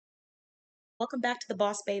Welcome back to the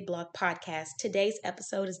Boss Babe Blog Podcast. Today's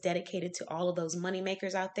episode is dedicated to all of those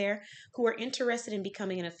moneymakers out there who are interested in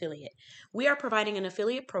becoming an affiliate. We are providing an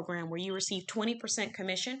affiliate program where you receive 20%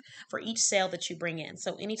 commission for each sale that you bring in.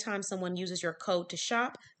 So anytime someone uses your code to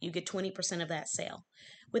shop, you get 20% of that sale.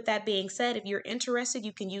 With that being said, if you're interested,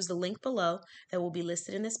 you can use the link below that will be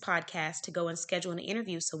listed in this podcast to go and schedule an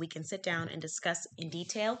interview so we can sit down and discuss in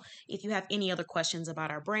detail. If you have any other questions about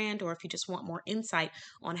our brand, or if you just want more insight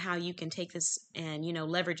on how you can take this and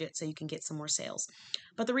leverage it so you can get some more sales.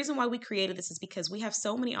 But the reason why we created this is because we have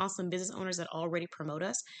so many awesome business owners that already promote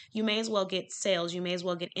us. You may as well get sales, you may as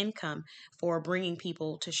well get income for bringing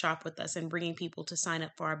people to shop with us and bringing people to sign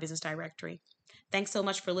up for our business directory. Thanks so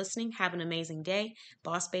much for listening. Have an amazing day.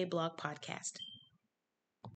 Boss Babe Blog Podcast.